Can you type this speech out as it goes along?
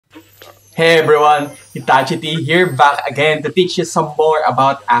Hey everyone, Itachi T here, back again to teach you some more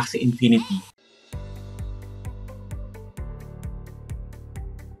about Axie Infinity.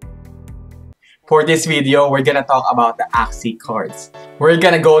 For this video, we're gonna talk about the Axie cards. We're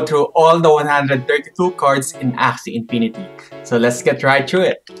gonna go through all the 132 cards in Axie Infinity. So let's get right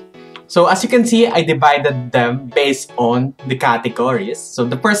through it. So as you can see, I divided them based on the categories. So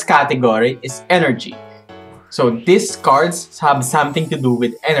the first category is energy. So these cards have something to do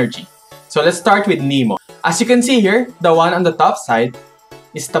with energy. So let's start with Nemo. As you can see here, the one on the top side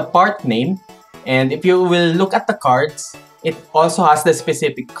is the part name. And if you will look at the cards, it also has the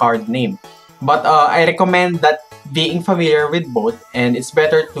specific card name. But I recommend that being familiar with both, and it's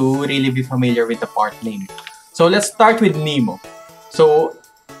better to really be familiar with the part name. So let's start with Nemo. So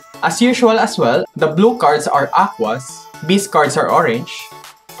as usual as well, the blue cards are aquas, beast cards are orange,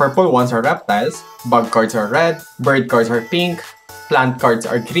 purple ones are reptiles, bug cards are red, bird cards are pink, plant cards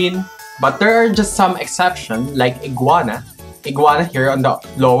are green. But there are just some exceptions like Iguana. Iguana here on the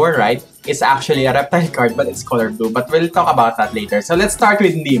lower right is actually a reptile card, but it's color blue. But we'll talk about that later. So let's start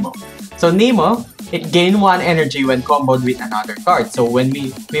with Nemo. So Nemo, it gains 1 energy when comboed with another card. So when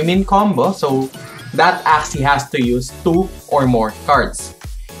we mean combo, so that Axie has to use 2 or more cards.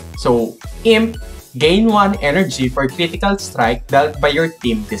 So Imp, gain 1 energy for critical strike dealt by your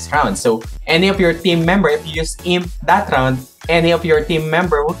team this round. So any of your team member, if you use Imp that round, any of your team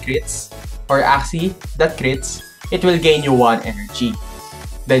member who crits or Axie that crits, it will gain you 1 energy.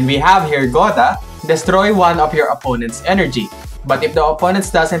 Then we have here Goda, destroy 1 of your opponent's energy. But if the opponent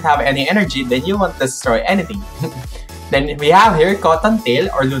doesn't have any energy, then you won't destroy anything. Then we have here Cottontail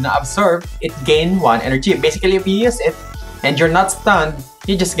or Luna Absorb, it gain 1 energy. Basically, if you use it and you're not stunned,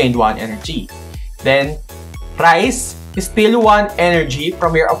 you just gained 1 energy. Then Rise, steal 1 energy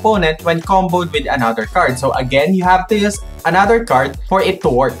from your opponent when comboed with another card. So again, you have to use another card for it to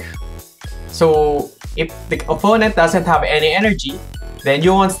work. So if the opponent doesn't have any energy, then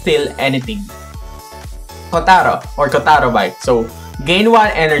you won't steal anything. Kotaro or Kotaro Bite. So gain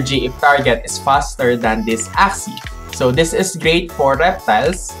 1 energy if target is faster than this Axie. So this is great for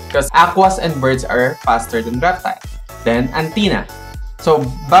reptiles because aquas and birds are faster than reptiles. Then Antenna. So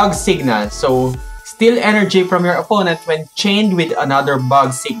bug signal. So steal energy from your opponent when chained with another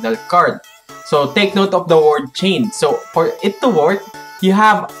bug signal card. So take note of the word chain. So for it to work, you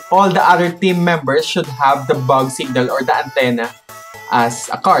have all the other team members should have the bug signal or the antenna as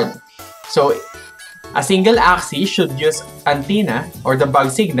a card. So a single Axie should use antenna or the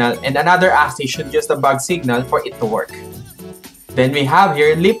bug signal, and another Axie should use the bug signal for it to work. Then we have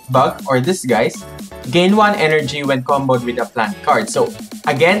here Lip Bug or this guys. Gain 1 energy when comboed with a plant card. So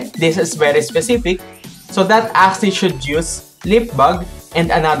again, this is very specific. So that Axie should use Lip Bug and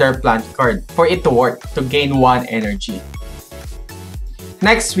another plant card for it to work to gain 1 energy.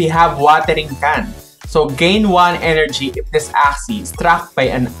 Next, we have Watering Can. So gain 1 energy if this Axie is struck by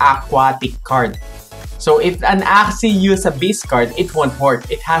an aquatic card. So if an Axie uses a beast card, it won't work.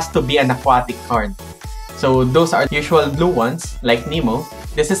 It has to be an aquatic card. So those are usual blue ones like Nemo.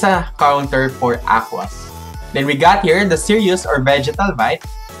 This is a counter for aquas. Then we got here the Serious or Vegetal Bite.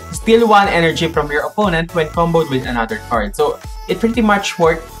 Steal 1 energy from your opponent when comboed with another card. So it pretty much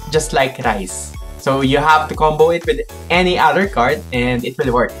works just like Rise. So you have to combo it with any other card and it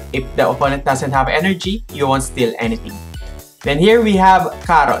will work. If the opponent doesn't have energy, you won't steal anything. Then here we have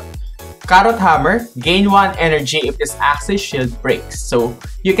Carrot. Carrot Hammer, gain 1 energy if this Axie shield breaks. So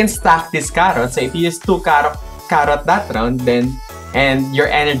you can stack this carrot. So if you use 2 carrot that round, then and your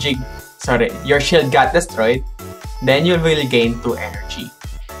shield got destroyed, then you will gain 2 energy.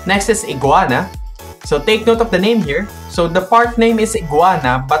 Next is Iguana. So take note of the name here. So the part name is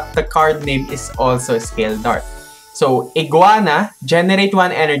Iguana, but the card name is also Scale Dart. So Iguana, generate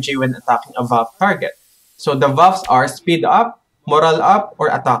 1 energy when attacking a buff target. So the buffs are Speed Up, Moral Up, or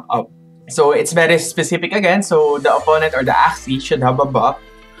Attack Up. So it's very specific again. So the opponent or the Axie should have a buff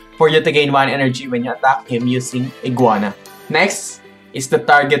for you to gain 1 energy when you attack him using Iguana. Next is the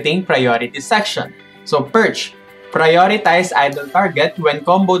targeting priority section. So Perch, prioritize idle target when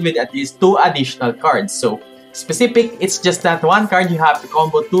comboed with at least 2 additional cards. So specific, it's just that 1 card, you have to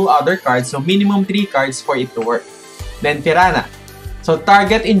combo 2 other cards. So minimum 3 cards for it to work. Then Piranha. So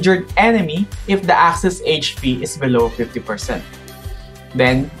target injured enemy if the Axie's HP is below 50%.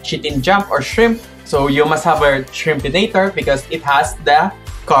 Then Chitin Jump or Shrimp. So you must have a Shrimpidator because it has the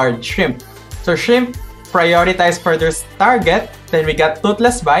card Shrimp. So Shrimp, prioritize furthest target. Then we got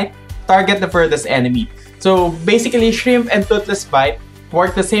Toothless Bite, target the furthest enemy. So basically, Shrimp and Toothless Bite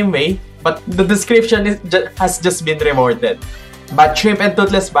work the same way, but the description has just been reworded. But Shrimp and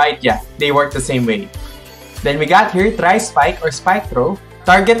Toothless Bite, yeah, they work the same way. Then we got here Tri-Spike or Spike Throw.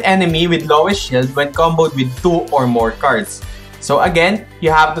 Target enemy with lowest shield when comboed with 2 or more cards. So again,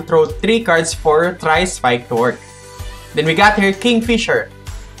 you have to throw 3 cards for Tri-Spike to work. Then we got here Kingfisher.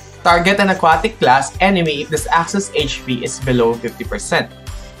 Target an aquatic class enemy if this access HP is below 50%.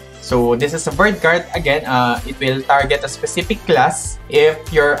 So this is a bird card. Again, it will target a specific class if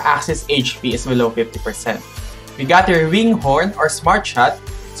your access HP is below 50%. We got your Winghorn or Smart Shot.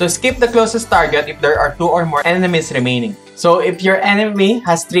 So skip the closest target if there are 2 or more enemies remaining. So if your enemy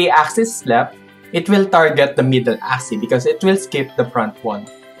has 3 axes left, it will target the middle axis because it will skip the front one.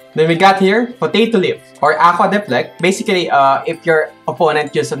 Then we got here Potato Leaf or Aqua Deflect. Basically, if your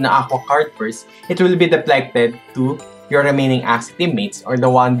opponent uses an Aqua card first, it will be deflected to your remaining axis teammates or the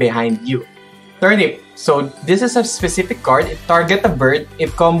one behind you. Turnip. So this is a specific card. It targets a bird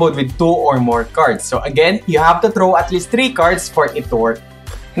if comboed with 2 or more cards. So again, you have to throw at least 3 cards for it to work.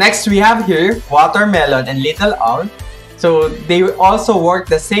 Next, we have here Watermelon and Little Owl. So they also work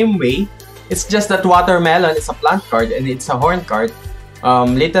the same way. It's just that Watermelon is a plant card and it's a horn card.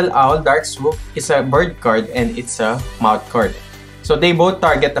 Little Owl Dark Swoop is a bird card and it's a mouth card. So they both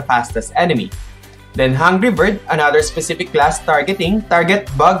target the fastest enemy. Then Hungry Bird, another specific class targeting, target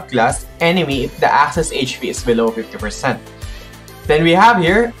bug class enemy if the access HP is below 50%. Then we have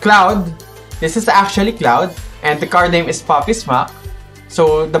here Cloud. This is actually Cloud and the card name is Poppy Smack.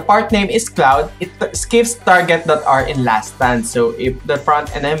 So the part name is Cloud. It skips target that are in last stand. So if the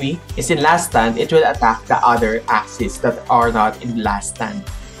front enemy is in last stand, it will attack the other axes that are not in last stand.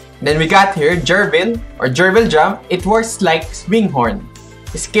 Then we got here Gerbil or Gerbil Jump. It works like Winghorn.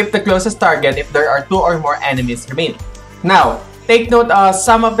 Skip the closest target if there are 2 or more enemies remaining. Now, take note,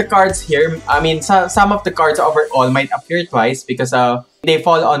 some of the cards here, some of the cards overall might appear twice because they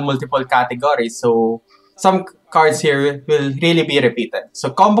fall on multiple categories. So some cards here will really be repeated.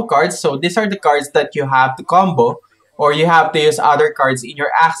 So combo cards, so these are the cards that you have to combo or you have to use other cards in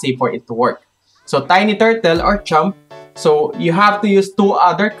your Axie for it to work. So Tiny Turtle or Chump, so you have to use 2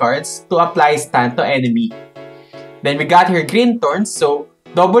 other cards to apply stun to enemy. Then we got here Green Thorns, so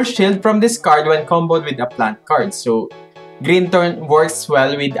double shield from this card when comboed with a plant card. So Green Thorn works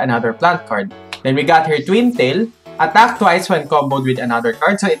well with another plant card. Then we got here Twin Tail. Attack twice when comboed with another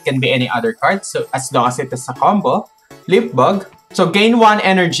card. So it can be any other card. So as long as it is a combo. Leaf Bug. So gain 1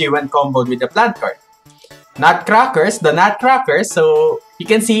 energy when comboed with a plant card. Nutcrackers. The Nutcrackers. So you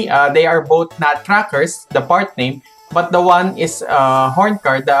can see they are both Nutcrackers. The part name. But the one is a horn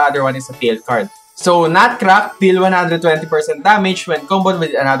card. The other one is a tail card. So Nutcrack deal 120% damage when comboed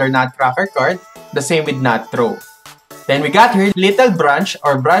with another Nutcracker card. The same with Nut Throw. Then we got here Little Branch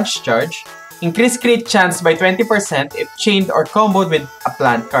or Branch Charge. Increase crit chance by 20% if chained or comboed with a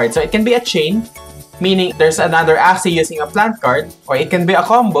plant card. So it can be a chain, meaning there's another Axie using a plant card, or it can be a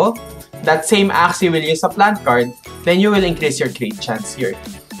combo. That same Axie will use a plant card, then you will increase your crit chance here.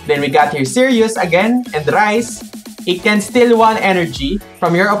 Then we got here Sirius again and Rise. It can steal 1 energy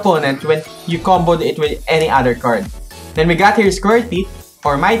from your opponent when you comboed it with any other card. Then we got here Square Teeth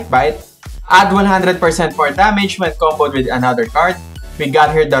or Might Bite. Add 100% more damage when comboed with another card. We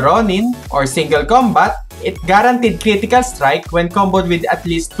got here the Ronin or Single Combat. It guaranteed critical strike when comboed with at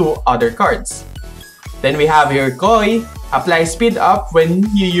least 2 other cards. Then we have here Koi. Apply speed up when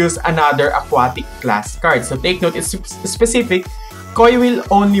you use another aquatic class card. So take note, it's specific. Koi will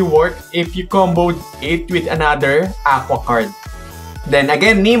only work if you comboed it with another aqua card. Then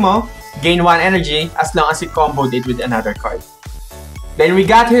again, Nemo. Gain 1 energy as long as you comboed it with another card. Then we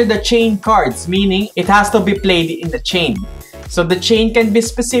got here the chain cards, meaning it has to be played in the chain. So the chain can be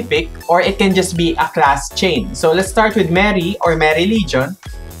specific or it can just be a class chain. So let's start with Mary or Mary Legion.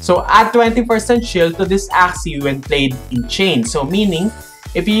 So add 20% shield to this Axie when played in chain. So meaning,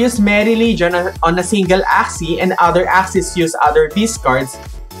 if you use Mary Legion on a single Axie and other Axies use other Beast cards,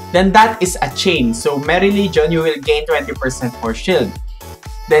 then that is a chain. So Mary Legion, you will gain 20% more shield.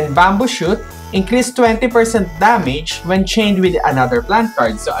 Then Bamboo Shoot, increase 20% damage when chained with another plant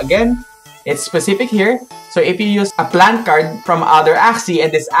card. So again, it's specific here. So if you use a plant card from other Axie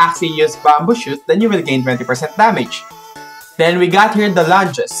and this Axie use Bamboo Shoot, then you will gain 20% damage. Then we got here the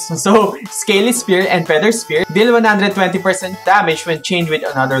lunges. So Scaly Spear and Feather Spear deal 120% damage when chained with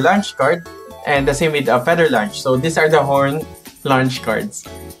another lunge card, and the same with a Feather Lunge. So these are the horn lunge cards.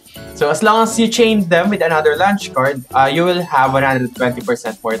 So as long as you chain them with another lunge card, you will have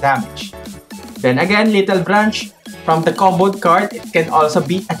 120% more damage. Then again, Little Branch. From the comboed card, it can also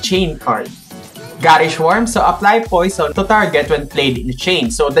be a chain card. Garish Worm, so apply poison to target when played in chain.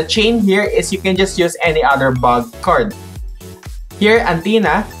 So the chain here is you can just use any other bug card. Here,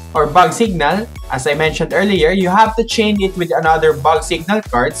 Antenna or Bug Signal, as I mentioned earlier, you have to chain it with another Bug Signal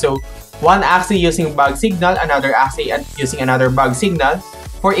card. So one Axie using bug signal, another Axie using another bug signal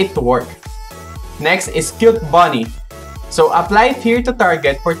for it to work. Next is Cute Bunny. So apply Fear to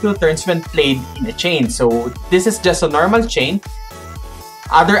target for 2 turns when played in a chain. So this is just a normal chain.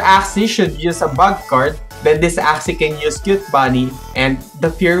 Other Axie should use a bug card, then this Axie can use Cute Bunny and the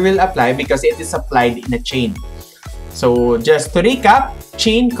Fear will apply because it is applied in a chain. So just to recap,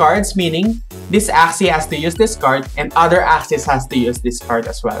 chain cards meaning this Axie has to use this card and other Axies has to use this card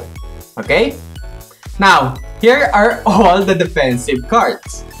as well. Okay? Now, here are all the defensive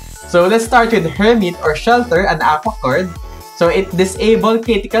cards. So let's start with Hermit or Shelter, an Aqua card. So it disables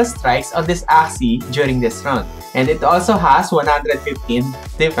critical strikes on this Axie during this round. And it also has 115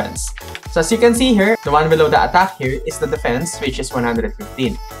 defense. So as you can see here, the one below the attack here is the defense, which is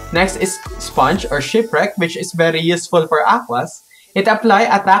 115. Next is Sponge or Shipwreck, which is very useful for Aquas. It applies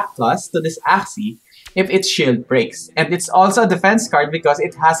attack plus to this Axie if its shield breaks. And it's also a defense card because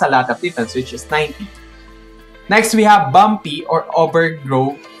it has a lot of defense, which is 90. Next, we have Bumpy or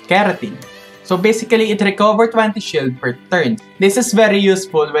Overgrow Keratin. So basically, it recovers 20 shield per turn. This is very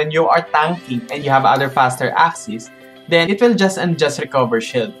useful when you are tanking and you have other faster Axies. Then it will just recover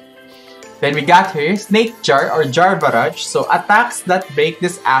shield. Then we got here Snake Jar or Jar Barrage. So attacks that break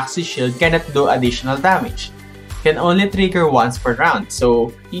this Axie shield cannot do additional damage. Can only trigger once per round.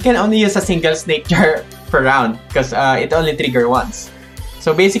 So you can only use a single Snake Jar per round because it only triggers once.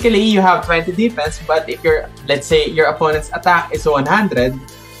 So basically, you have 20 defense, but if let's say your opponent's attack is 100,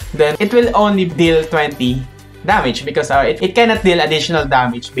 then it will only deal 20 damage because it cannot deal additional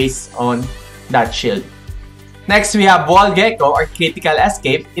damage based on that shield. Next, we have Wall Gecko or Critical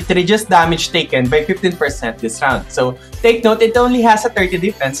Escape. It reduces damage taken by 15% this round. So take note, it only has a 30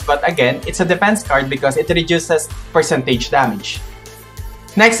 defense, but again, it's a defense card because it reduces percentage damage.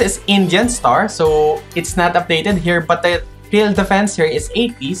 Next is Indian Star. So it's not updated here, but the real defense here is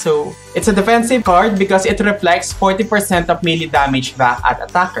 80. So it's a defensive card because it reflects 40% of melee damage back at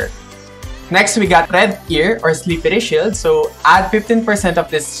attacker. Next, we got Red Ear or Slippery Shield. So add 15% of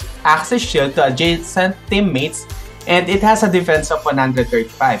this Axis shield to adjacent teammates and it has a defense of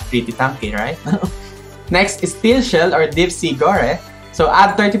 135. Pretty tanky, right? Next is Steel Shell or Deep Sea Gore. So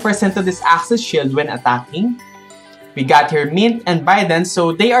add 30% to this Axis shield when attacking. We got here Mint and Biden.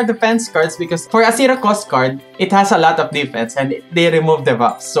 So they are defense cards because for a zero cost card, it has a lot of defense and they remove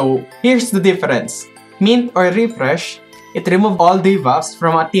debuffs. So here's the difference. Mint or Refresh, it removes all debuffs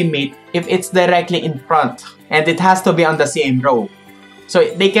from a teammate if it's directly in front and it has to be on the same row.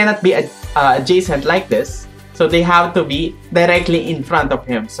 So they cannot be adjacent like this. So they have to be directly in front of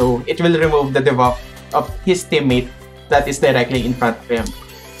him. So it will remove the debuff of his teammate that is directly in front of him.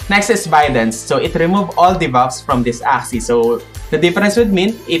 Next is Bidence. So it removes all debuffs from this Axie. So the difference with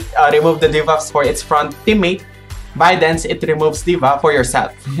Mint, it removes the debuffs for its front teammate. Bidence, it removes debuff for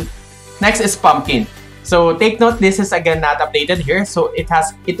yourself. Next is Pumpkin. So take note, this is again not updated here. So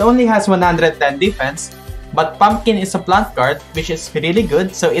it only has 110 defense. But Pumpkin is a plant card, which is really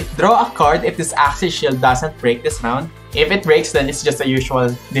good. So it draw a card if this Axie shield doesn't break this round. If it breaks, then it's just a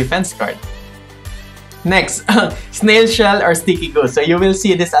usual defense card. Next, Snail Shell or Sticky Goose. So you will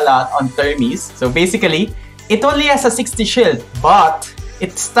see this a lot on Termies. So basically, it only has a 60 shield, but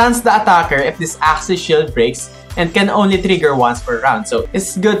it stuns the attacker if this Axie shield breaks and can only trigger once per round. So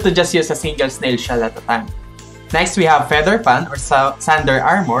it's good to just use a single Snail Shell at a time. Next, we have Feather Fan or Sander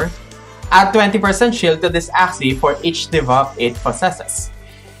Armor. Add 20% shield to this Axie for each debuff it possesses.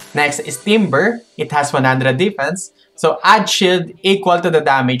 Next is Timber. It has 100 defense. So add shield equal to the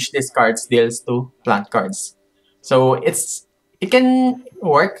damage this card deals to plant cards. So it can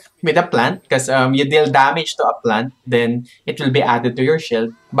work with a plant because you deal damage to a plant, then it will be added to your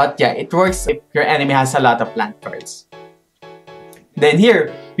shield. But yeah, it works if your enemy has a lot of plant cards. Then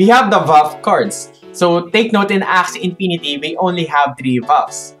here, we have the buff cards. So take note, in Axie Infinity, we only have 3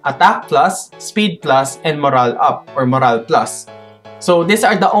 buffs. Attack plus, Speed plus, and Morale up or Morale plus. So these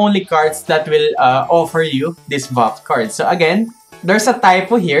are the only cards that will offer you this buff card. So again, there's a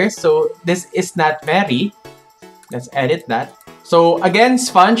typo here. So this is not very. Let's edit that. So again,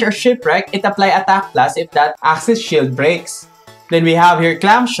 Sponge or Shipwreck, it apply attack plus if that Axis shield breaks. Then we have here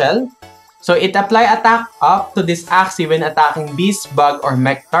Clamshell. So it apply attack up to this Axie when attacking beast, bug, or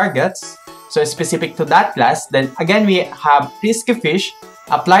mech targets. So specific to that class. Then again, we have Frisky Fish.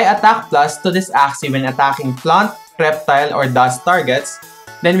 Apply attack plus to this Axie when attacking plant, reptile, or dust targets.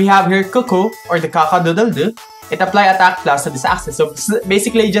 Then we have here Cuckoo or the Kaka-Doodle-Doo. It apply attack plus to this Axie. So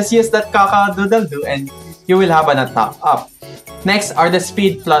basically, just use that Kaka-Doodle-Doo and you will have an attack up. Next are the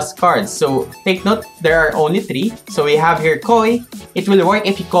speed plus cards. So take note, there are only 3. So we have here Koi. It will work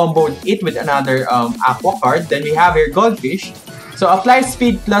if you comboed it with another aqua card. Then we have here Goldfish. So apply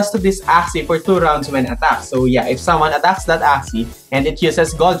speed plus to this Axie for 2 rounds when attacked. So yeah, if someone attacks that Axie and it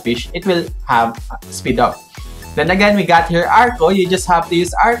uses Goldfish, it will have speed up. Then again, we got here Arco. You just have to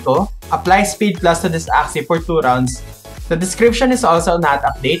use Arco. Apply speed plus to this Axie for 2 rounds. The description is also not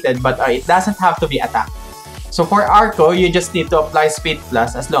updated, but it doesn't have to be attacked. So for Arco, you just need to apply speed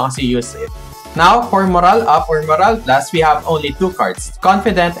plus as long as you use it. Now, for Morale Up or Morale Plus, we have only 2 cards,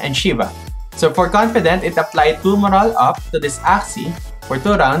 Confident and Shiva. So for Confident, it applied 2 Morale Up to this Axie for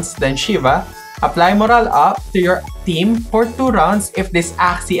 2 rounds. Then Shiva, apply Morale Up to your team for 2 rounds if this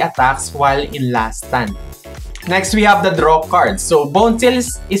Axie attacks while in last stand. Next, we have the draw card. So Bone Seal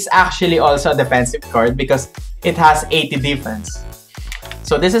is actually also a defensive card because it has 80 defense.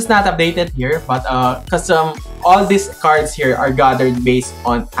 So this is not updated here, but because all these cards here are gathered based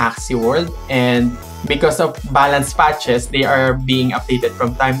on Axie World, and because of balance patches, they are being updated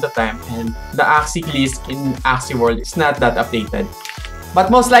from time to time, and the Axie list in Axie World is not that updated.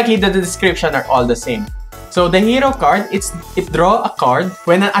 But most likely the description are all the same. So the hero card, it draw a card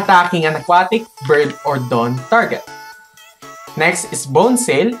when attacking an aquatic, bird, or dawn target. Next is Bone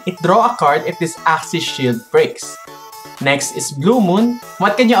Sail. It draw a card if this Axie shield breaks. Next is Blue Moon.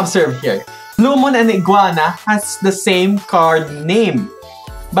 What can you observe here? Blue Moon and Iguana has the same card name,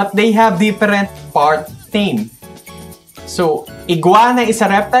 but they have different part name. So Iguana is a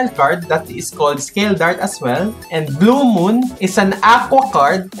reptile card that is called Scale Dart as well, and Blue Moon is an aqua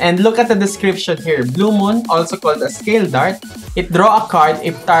card. And look at the description here. Blue Moon, also called a Scale Dart, it draw a card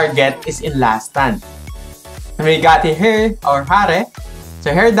if target is in last stand. And we got here our Hare. So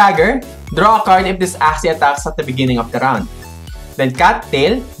Hair Dagger, draw a card if this Axie attacks at the beginning of the round. Then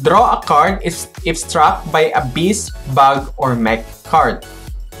Cattail, draw a card if struck by a beast, bug, or mech card.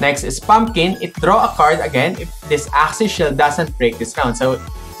 Next is Pumpkin, it draw a card again if this Axie shield doesn't break this round. So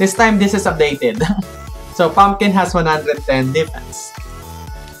this time this is updated. So Pumpkin has 110 defense.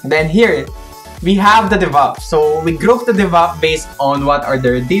 Then here, we have the debuff. So we group the debuff based on what are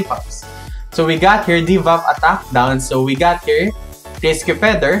their debuffs. So we got here debuff attack down. So we got here Risky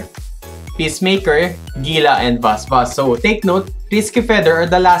Feather, Peacemaker, Gila, and Buzz Buzz. So take note, Risky Feather, or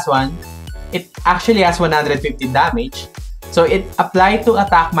the last one, it actually has 150 damage. So it applied 2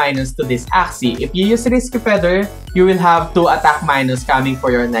 attack minus to this Axie. If you use Risky Feather, you will have 2 attack minus coming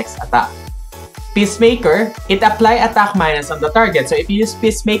for your next attack. Peacemaker, it apply attack minus on the target. So if you use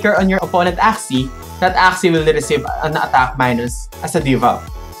Peacemaker on your opponent Axie, that Axie will receive an attack minus as a debuff.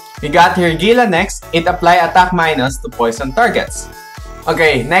 We got here Gila next, it apply attack minus to poison targets.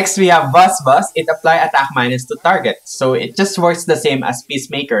 Okay, next we have Buzz Buzz. It apply attack minus to target. So it just works the same as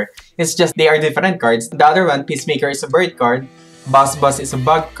Peacemaker. It's just they are different cards. The other one, Peacemaker, is a bird card. Buzz Buzz is a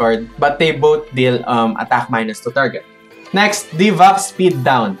bug card. But they both deal attack minus to target. Next, Debuff Speed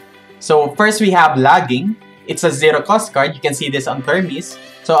Down. So first we have Lagging. It's a 0 cost card. You can see this on Termis.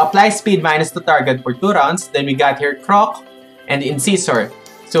 So apply speed minus to target for 2 rounds. Then we got here Croc and Incisor.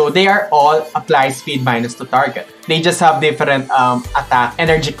 So they are all apply speed minus to target. They just have different attack,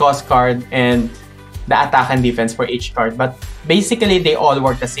 energy cost card, and the attack and defense for each card. But basically, they all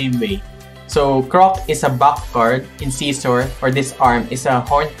work the same way. So Croc is a back card. Incisor or Disarm is a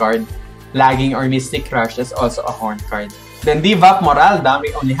horn card. Lagging or Mystic Rush is also a horn card. Then Debuff Morale Down,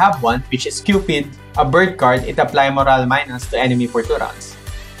 we only have one, which is Cupid, a bird card. It apply morale minus to enemy for 2 rounds.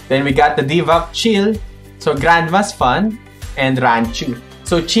 Then we got the Debuff Chill. So Grandma's Fun and Ranchu.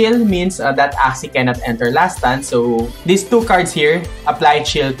 So Chill means that Axie cannot enter last stand. So these 2 cards here apply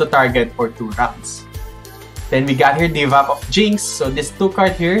Chill to target for 2 rounds. Then we got here Debuff of Jinx. So this 2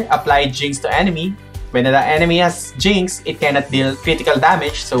 card here apply Jinx to enemy. When the enemy has Jinx, it cannot deal critical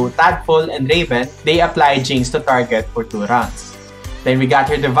damage. So Tadpole and Raven, they apply Jinx to target for 2 rounds. Then we got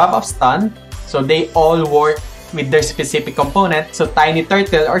here Debuff of Stun. So they all work with their specific component. So Tiny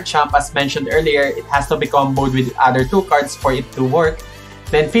Turtle or Champ, as mentioned earlier, it has to be comboed with other 2 cards for it to work.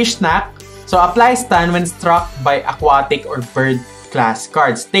 Then Fish Snack. So apply stun when struck by aquatic or bird class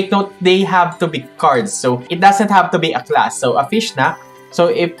cards. Take note, they have to be cards. So it doesn't have to be a class. So a Fish Snack.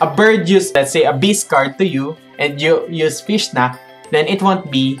 So if a bird used, let's say, a beast card to you and you use Fish Snack, then it won't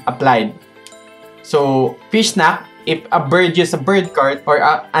be applied. So Fish Snack, if a bird uses a bird card or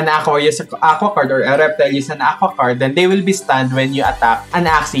an aqua uses an aqua card or a reptile uses an aqua card, then they will be stunned when you attack an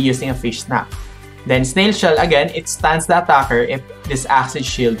Axie using a Fish Snack. Then Snail Shell, again, it stuns the attacker if this Axie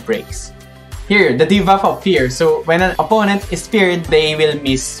shield breaks. Here, the Debuff of Fear. So when an opponent is feared, they will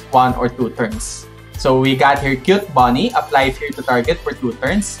miss 1 or 2 turns. So we got here Cute Bunny, apply Fear to target for 2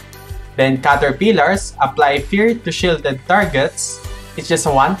 turns. Then Caterpillars, apply Fear to shielded targets. It's just a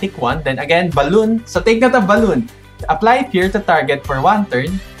 1-tick one. Then again, Balloon. So take note of Balloon. Apply Fear to target for 1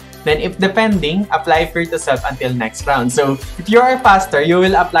 turn. Then if defending, apply Fear to self until next round. So if you are faster, you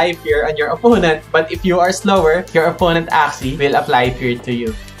will apply Fear on your opponent. But if you are slower, your opponent Axie will apply Fear to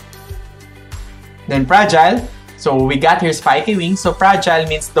you. Then Fragile. So we got here Spiky Wing. So Fragile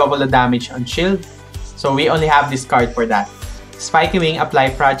means double the damage on shield. So we only have this card for that. Spiky Wing,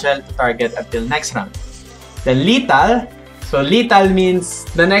 apply Fragile to target until next round. Then Lethal. So Lethal means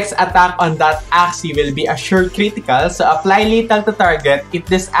the next attack on that Axie will be assured critical. So apply Lethal to target if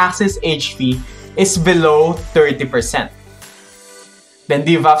this Axie's HP is below 30%. Then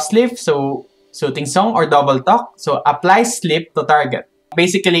Debuff Slip. So Soothing Song or Double Talk. So apply Slip to target.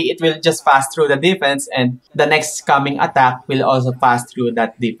 Basically, it will just pass through the defense and the next coming attack will also pass through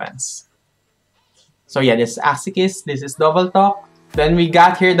that defense. So yeah, this is Axie Kiss, this is Double Talk. Then we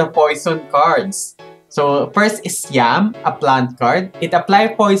got here the poison cards. So first is Yam, a plant card. It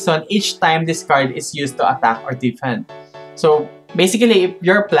applies poison each time this card is used to attack or defend. So basically, if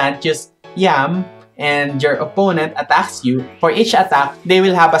your plant just Yam and your opponent attacks you, for each attack, they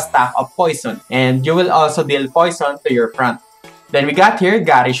will have a stack of poison. And you will also deal poison to your front. Then we got here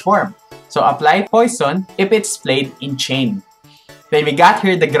Garish Worm. So apply poison if it's played in chain. Then we got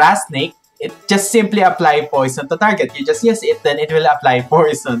here the Grass Snake. It just simply apply poison to target. You just use it, then it will apply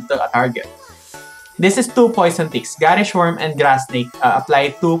poison to a target. This is 2 poison ticks. Garish Worm and Grass Snake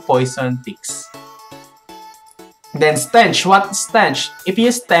apply 2 poison ticks. Then Stench. What Stench? If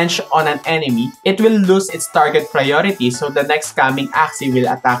you Stench on an enemy, it will lose its target priority, so the next coming Axie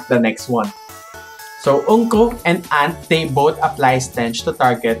will attack the next one. So Unko and Ant, they both apply Stench to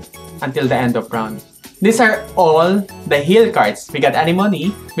target until the end of round. These are all the heal cards. We got Anemone,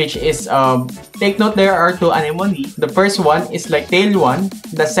 which is, take note there are 2 Anemone. The first one is like tail one.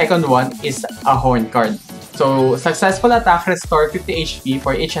 The second one is a horn card. So successful attack restore 50 HP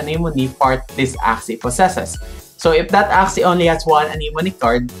for each Anemone part this Axie possesses. So if that Axie only has 1 Anemone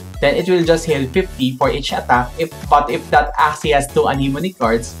card, then it will just heal 50 for each attack. But if that Axie has 2 Anemone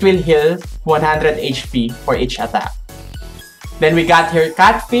cards, it will heal 100 HP for each attack. Then we got here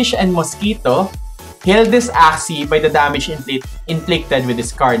Catfish and Mosquito. Heal this Axie by the damage inflicted with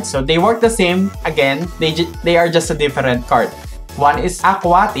this card. So they work the same. Again, they are just a different card. One is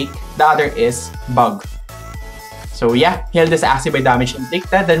Aquatic, the other is Bug. So yeah, heal this Axie by damage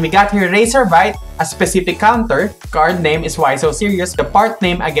inflicted. Then we got here Razor Bite, a specific counter. Card name is Why So Serious. The part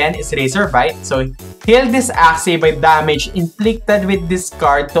name again is Razor Bite. So heal this Axie by damage inflicted with this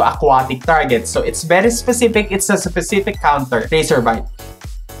card to aquatic target. So it's very specific. It's a specific counter, Razor Bite.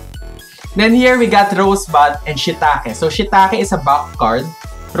 Then here we got Rosebud and Shiitake. So Shiitake is a back card.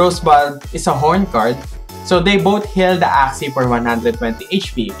 Rosebud is a horn card. So they both heal the Axie for 120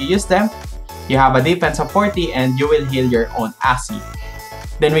 HP. If you use them, you have a defense of 40 and you will heal your own Axie.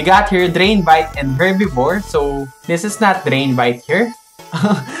 Then we got here Drain Bite and Herbivore. So this is not Drain Bite here.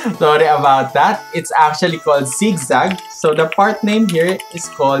 Sorry about that. It's actually called Zigzag. So the part name here is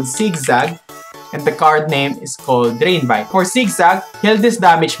called Zigzag. And the card name is called Drain Bite. For Zigzag, heal this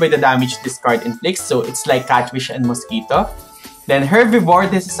damage by the damage this card inflicts. So it's like Catfish and Mosquito. Then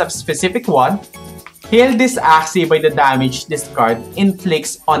Herbivore, this is a specific one. Heal this Axie by the damage this card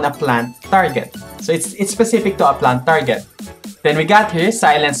inflicts on a plant target. So it's specific to a plant target. Then we got here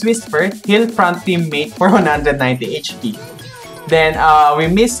Silence Whisper. Heal front teammate for 190 HP. Then we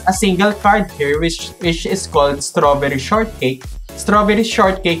missed a single card here which is called Strawberry Shortcake. Strawberry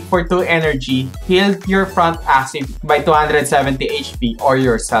Shortcake for 2 energy. Heal your front Axie by 270 HP or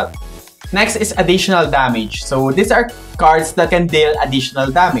yourself. Next is additional damage. So these are cards that can deal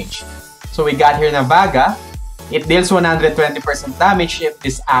additional damage. So we got here Navaga. It deals 120% damage if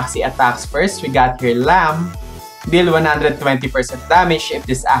this Axie attacks first. We got here Lamb. Deal 120% damage if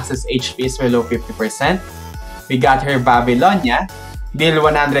this Axie's HP is below 50%. We got here Babylonia. Deal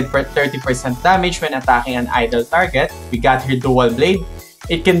 130% damage when attacking an idle target. We got here Dual Blade.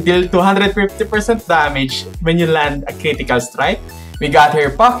 It can deal 250% damage when you land a critical strike. We got here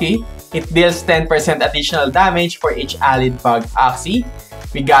Pocky. It deals 10% additional damage for each allied bug Axie.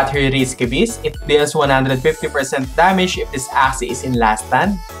 We got here Risky Beast. It deals 150% damage if this Axie is in last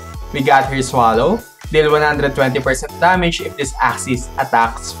stand. We got here Swallow. Deal 120% damage if this Axie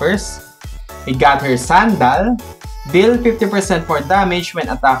attacks first. We got here Sandal. Deal 50% more damage when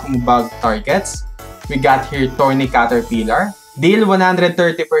attacking bug targets. We got here Thorny Caterpillar. Deal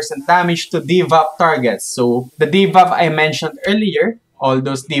 130% damage to debuff targets. So the debuff I mentioned earlier, all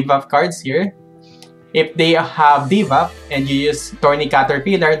those debuff cards here, if they have debuff and you use Thorny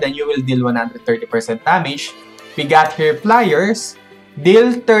Caterpillar, then you will deal 130% damage. We got here Pliers.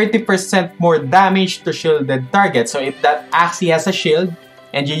 Deal 30% more damage to shielded targets. So if that Axie has a shield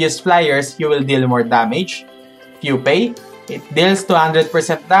and you use Pliers, you will deal more damage. Pupae. It deals 200%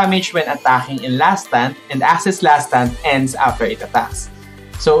 damage when attacking in last stand, and Axie's last stand ends after it attacks.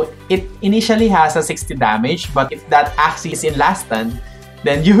 So it initially has a 60 damage, but if that Axie is in last stand,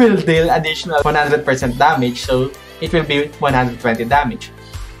 then you will deal additional 100% damage, so it will be 120 damage.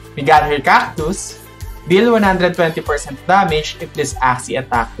 We got here Cactus, deal 120% damage if this Axie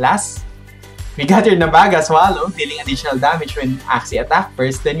attack lasts. We got here Nabaga Swallow, dealing additional damage when Axie attack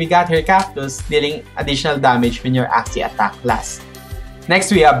first. Then we got here Cactus, dealing additional damage when your Axie attack lasts.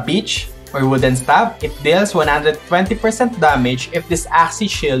 Next we have Beach, or Wooden Stab. It deals 120% damage if this Axie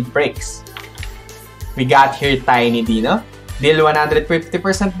shield breaks. We got here Tiny Dino, deal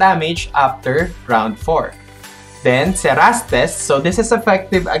 150% damage after round 4. Then Cerastes, so this is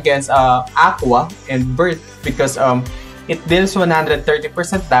effective against Aqua and Bird because it deals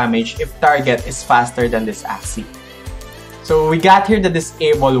 130% damage if target is faster than this Axie. So we got here the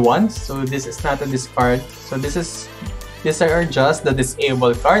disable ones. So this is not a discard. So these are just the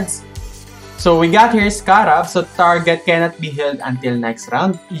disable cards. So we got here Scarab. So target cannot be healed until next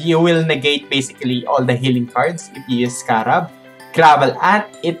round. You will negate basically all the healing cards if you use Scarab. Gravel Ant,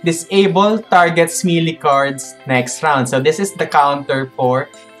 it disable target's melee cards next round. So this is the counter for,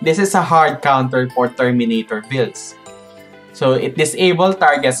 this is a hard counter for Terminator builds. So it disable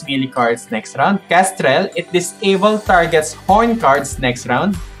target's melee cards next round. Kestrel, it disable target's horn cards next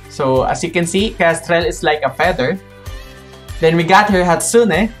round. So as you can see, Kestrel is like a feather. Then we got here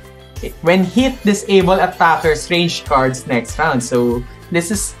Hatsune. When hit, disable attacker's range cards next round. So this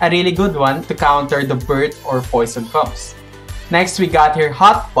is a really good one to counter the bird or poison combs. Next we got here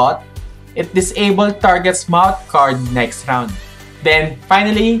Hotpot. It disable target's mouth card next round. Then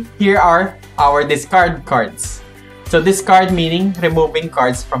finally, here are our discard cards. So discard meaning removing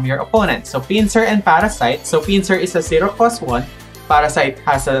cards from your opponent. So Pincer and Parasite. So Pincer is a 0 cost 1. Parasite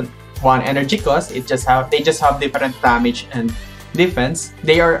has a 1 energy cost. They just have different damage and defense.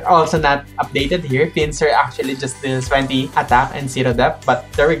 They are also not updated here. Pincer actually just deals 20 attack and 0 depth.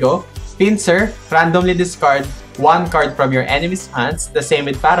 But there we go. Pincer, randomly discard 1 card from your enemy's hands. The same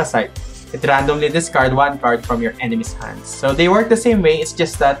with Parasite. It randomly discard 1 card from your enemy's hands. So they work the same way. It's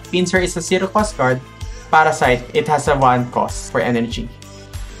just that Pincer is a 0 cost card. Parasite, it has a 1 cost for energy.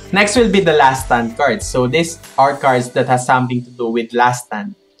 Next will be the last stand cards. So these are cards that has something to do with last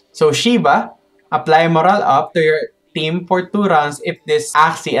stand. So Shiva, apply morale up to your team for 2 rounds if this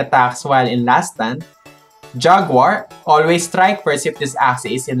Axie attacks while in last stand. Jaguar, always strike first if this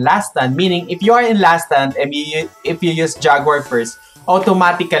Axie is in last stand. Meaning, if you are in last stand and if you use Jaguar first,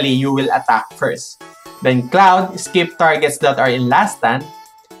 automatically you will attack first. Then Cloud, skip targets that are in last stand.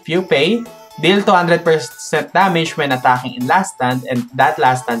 Pupae, deal 200% damage when attacking in last stand and that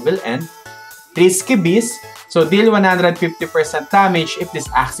last stand will end. Risky Beast, so deal 150% damage if this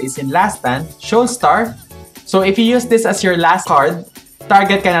Axie is in last stand. Shoal Star, so if you use this as your last card,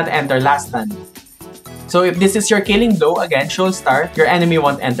 target cannot enter last stand. So if this is your killing blow, again, Shoal Star, your enemy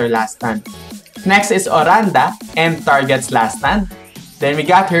won't enter last stand. Next is Oranda, end target's last stand. Then we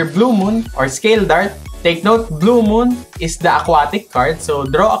got here Blue Moon or Scale Dart. Take note, Blue Moon is the aquatic card, so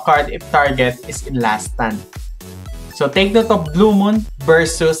draw a card if target is in last stand. So take note of Blue Moon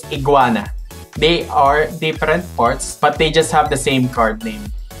versus Iguana. They are different parts, but they just have the same card name.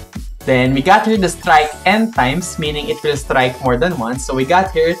 Then we got here the Strike N times, meaning it will strike more than once. So we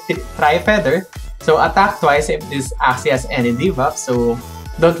got here Tri-Feather. So attack twice if this Axie has any debuff. So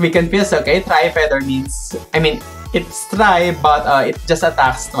don't be confused, okay? Tri-Feather means, it's Tri, but it just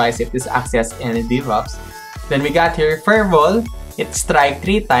attacks twice if this Axie has any debuffs. Then we got here Furball. It strike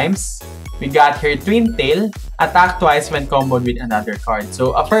 3 times. We got here Twin Tail. Attack twice when comboed with another card.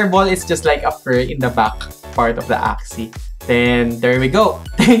 So a Furball is just like a fur in the back part of the Axie. Then there we go.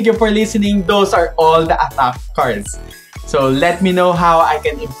 Thank you for listening. Those are all the attack cards. So let me know how I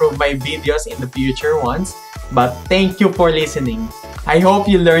can improve my videos in the future ones. But thank you for listening. I hope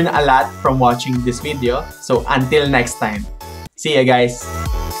you learned a lot from watching this video. So until next time. See ya guys.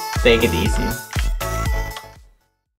 Take it easy.